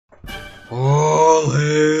All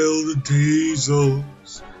hail the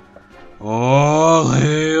Diesels! All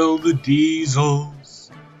hail the Diesels!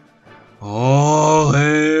 All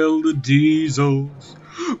hail the Diesels!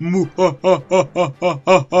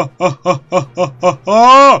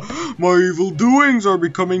 My evil doings are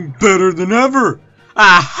becoming better than ever!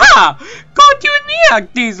 Aha! Caught you in the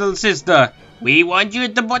act, Diesel sister! We want you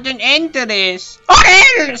to put an end to this, or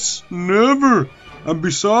else! Never! And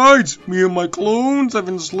besides, me and my clones have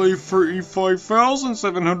enslaved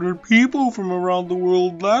 35,700 people from around the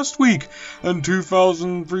world last week, and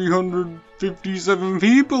 2,357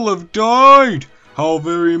 people have died! How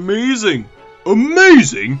very amazing!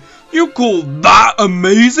 Amazing? You call that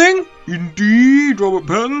amazing? Indeed, Robert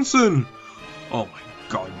Pattinson! Oh my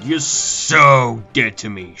God, you're so dead to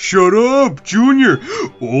me. Shut up, Junior!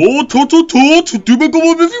 Oh, do my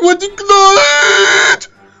God if you want to glide!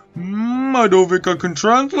 I don't think I can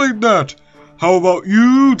translate that. How about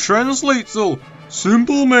you translate, so?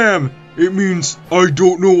 Simple, man. It means, I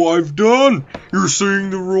don't know what I've done. You're saying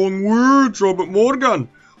the wrong words, Robert Morgan.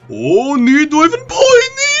 Oh, need du even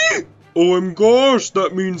pointy? Oh, gosh,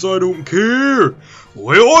 that means I don't care.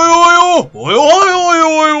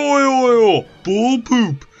 Bull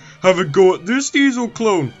poop. Have a go at this Diesel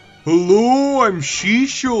clone. Hello, I'm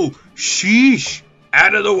Sheeshel. Sheesh.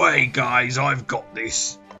 Out of the way, guys, I've got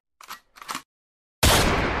this.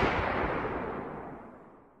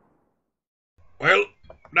 Well,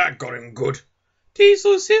 that got him good.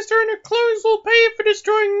 Diesel's sister and her clones will pay for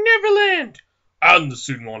destroying Neverland! And the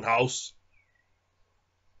Sunmon house.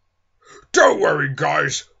 Don't worry,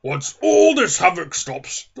 guys. Once all this havoc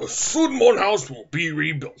stops, the Sunmon house will be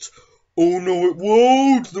rebuilt. Oh no, it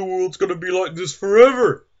won't. The world's gonna be like this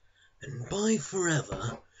forever. And by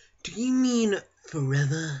forever, do you mean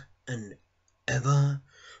forever and ever?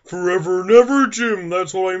 Forever and ever, Jim.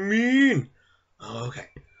 That's what I mean. Okay.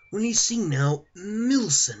 Well, you see now,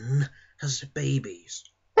 Milson has babies.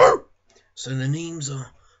 So the names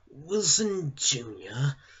are Wilson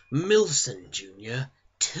Jr., Milson Jr.,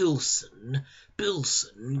 Tilson,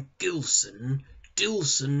 Bilson, Gilson,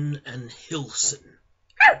 Dilson, and Hilson.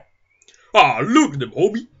 Ah, look at them,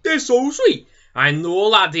 Hobie. They're so sweet. I know,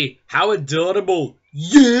 laddie. How adorable.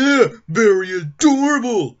 Yeah, very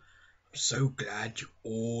adorable. I'm so glad you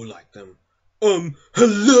all like them.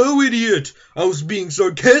 Hello, idiot. I was being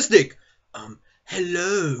sarcastic.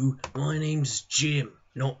 Hello, my name's Jim,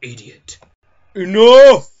 not idiot.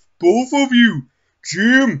 Enough, both of you.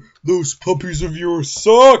 Jim, those puppies of yours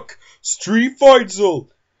suck. Street Fightzel.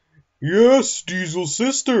 Yes, Diesel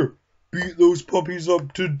sister. Beat those puppies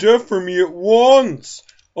up to death for me at once.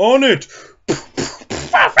 On it.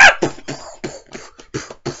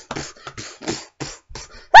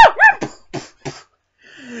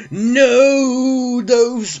 No,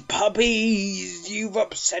 those puppies! You've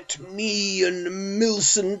upset me and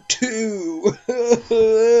Milson too!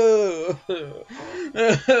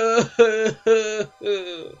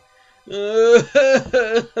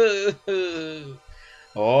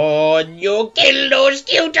 Oh, you kill those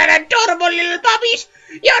cute and adorable little puppies!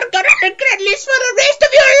 You're gonna regret this for the rest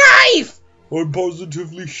of your life! I'm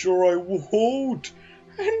positively sure I won't.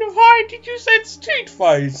 And why did you send Street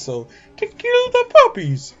Fightzel to kill the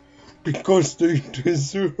puppies? Because they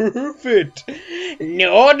deserve it.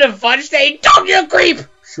 No, the fudge they don't, you creep!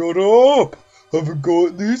 Shut up. Have a go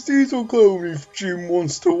at this Diesel clone if Jim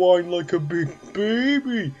wants to whine like a big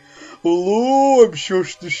baby. Hello, I'm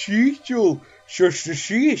Shush the Sheeshel. Shush the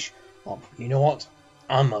Sheesh. You know what?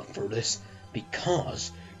 I'm up for this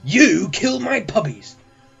because you killed my puppies.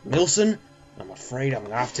 Milson, I'm afraid I'm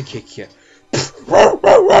gonna have to kick you.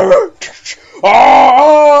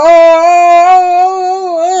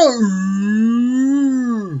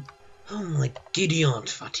 Oh my giddy Aunt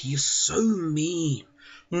Fatty, you're so mean.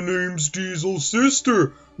 The name's Diesel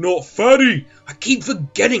sister, not Fatty. I keep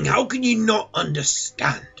forgetting, how can you not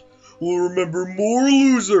understand? Well, remember more,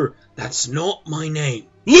 loser. That's not my name.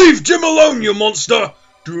 Leave Jim alone, you monster!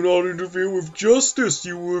 Do not interfere with justice,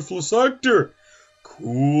 you worthless actor.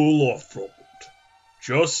 Cool off, Robert.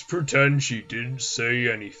 Just pretend she didn't say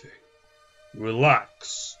anything.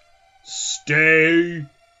 Relax. Stay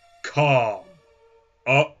calm.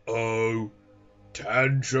 Uh-oh.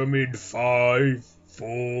 Tantrum in 5,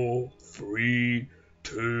 4, 3,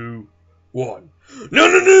 2, 1.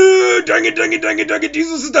 No! Dang it,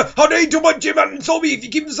 Diesel sister! How dare you talk about Jim and insult me? If you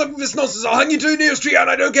keep this up with this nonsense, I'll hang you to a nearest tree, and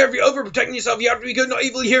I don't care if you're overprotecting yourself. You have to be good, not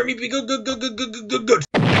evil. Hear me, be good.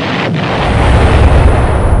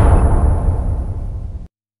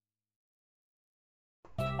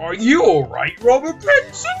 Are you alright, Robert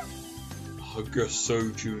Pattinson? I guess so,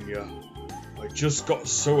 Junior. I just got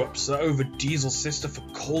so upset over Diesel's sister for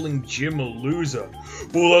calling Jim a loser.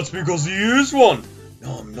 Well, that's because he is one.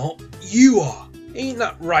 No, I'm not. You are. Ain't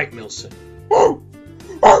that right, Milson?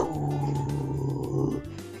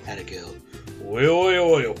 Atta girl.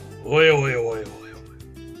 Oi.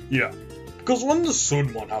 Yeah, because when the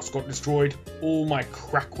Sun Mon house got destroyed, all my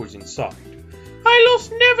crack was inside. I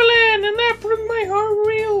lost Neverland and that broke my heart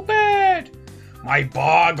real bad. My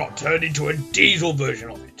bar got turned into a Diesel version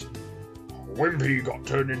of it. Wimpy got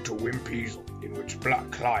turned into Wimpeasel, in which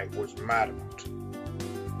Black Clive was mad about.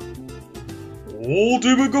 Oh,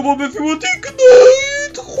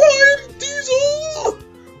 Diesel!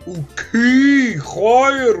 Okay,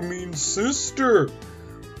 Choir means sister.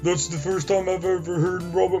 That's the first time I've ever heard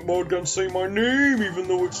Robert Morgan say my name, even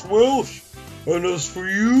though it's Welsh. And as for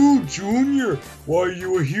you, Junior, why are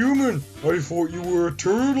you a human? I thought you were a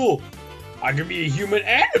turtle. I can be a human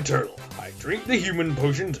and a turtle. I drink the human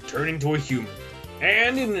potion to turn into a human.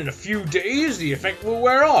 And in a few days, the effect will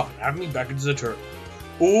wear off and have me back as a turtle.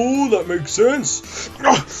 Oh, that makes sense.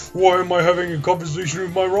 Why am I having a conversation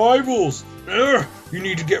with my rivals? You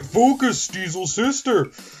need to get focused, Diesel's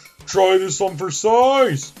sister. Try this on for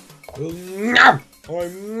size. I'm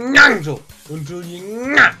Nangel until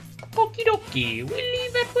you Okie dokie, we'll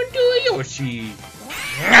leave that one to Yoshi.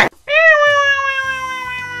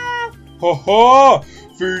 Haha!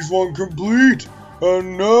 Phase 1 complete!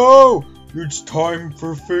 And now, it's time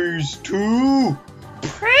for Phase 2!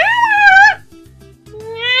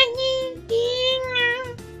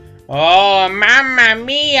 Oh, mamma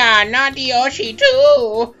mia, not Yoshi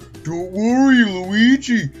too! Don't worry,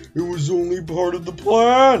 Luigi, it was only part of the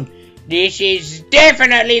plan. This is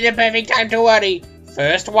definitely the perfect time to worry.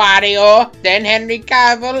 First Wario, then Henry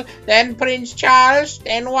Cavill, then Prince Charles,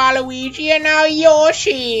 then Waluigi, and now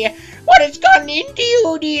Yoshi. What has gotten into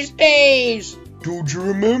you these days? Don't you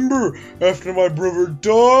remember, after my brother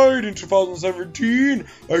died in 2017,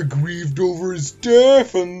 I grieved over his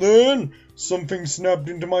death, and then something snapped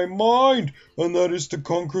into my mind, and that is to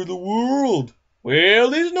conquer the world. Well,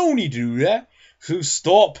 there's no need to do that. So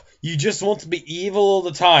stop. You just want to be evil all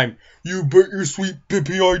the time. You bet your sweet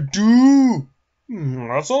Pippi I do.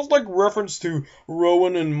 That sounds like reference to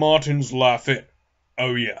Rowan and Martin's Laugh-In.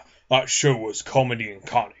 Oh yeah, that show was comedy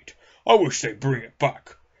incarnate. I wish they'd bring it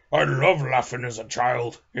back. I loved laughing as a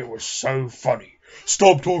child. It was so funny.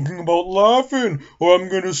 Stop talking about laughing, or I'm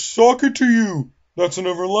gonna sock it to you. That's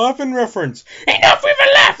another laughing reference. Enough with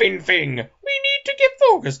a laughing thing. We need to get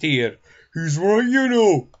focused here. He's right, you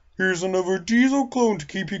know. Here's another Diesel clone to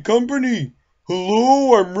keep you company.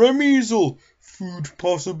 Hello, I'm Remeasel. Food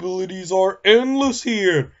possibilities are endless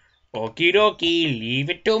here. Okie dokie, leave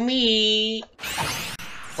it to me.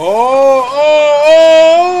 Oh!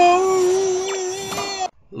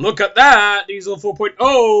 Look at that! Diesel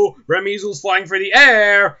 4.0! Remeasel's flying through the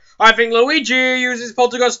air! I think Luigi uses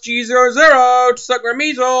Poltergust G00 to suck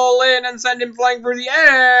Remeasel in and send him flying through the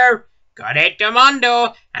air! Correcto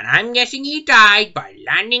mondo, and I'm guessing he died by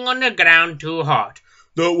landing on the ground too hard.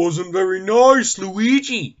 That wasn't very nice,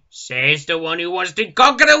 Luigi. Says the one who wants to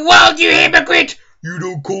conquer the world, you hypocrite! You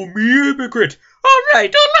don't call me a hypocrite.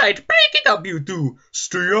 Alright, break it up, you two.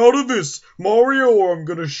 Stay out of this, Mario, or I'm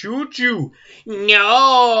gonna shoot you.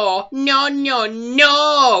 No,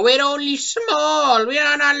 we're only small. We're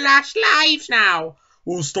on our last lives now.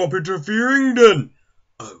 Well, stop interfering then.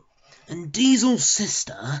 Oh, and Diesel's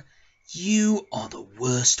sister, you are the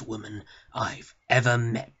worst woman I've ever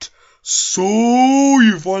met. So,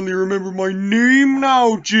 you finally remember my name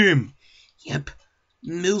now, Jim? Yep.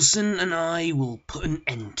 Milson and I will put an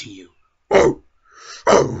end to you. Oh!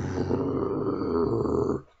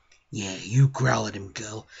 Yeah, you growl at him,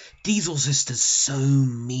 girl. Diesel's sister's so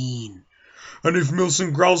mean. And if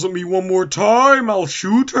Milson growls at me one more time, I'll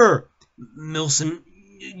shoot her. Milson,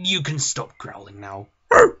 you can stop growling now.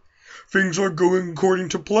 Things are going according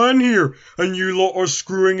to plan here, and you lot are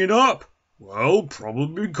screwing it up. Well,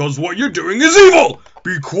 probably because what you're doing is evil!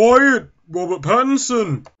 Be quiet, Robert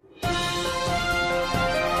Pattinson.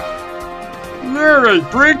 Alright,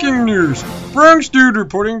 breaking news. Bronx Dude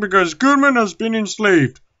reporting because Goodman has been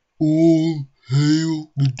enslaved. All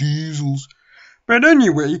hail the Diesels. But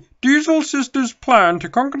anyway, Diesel's sister's plan to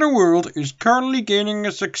conquer the world is currently gaining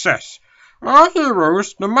a success. Our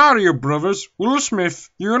heroes, the Mario Brothers, Will Smith,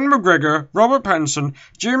 Ewan McGregor, Robert Pattinson,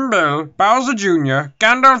 Jim Bell, Bowser Jr.,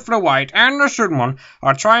 Gandalf the White, and the Sun Mon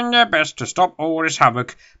are trying their best to stop all this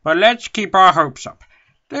havoc, but let's keep our hopes up.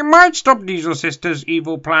 They might stop Diesel Sister's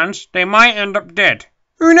evil plans, they might end up dead.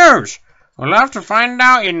 Who knows? We'll have to find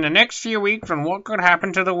out in the next few weeks on what could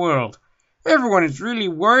happen to the world. Everyone is really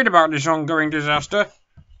worried about this ongoing disaster.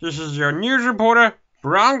 This is your news reporter,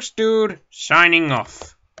 Bronx Dude, signing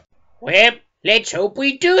off. Well, let's hope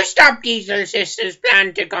we do stop Diesel Sisters'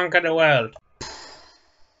 plan to conquer the world.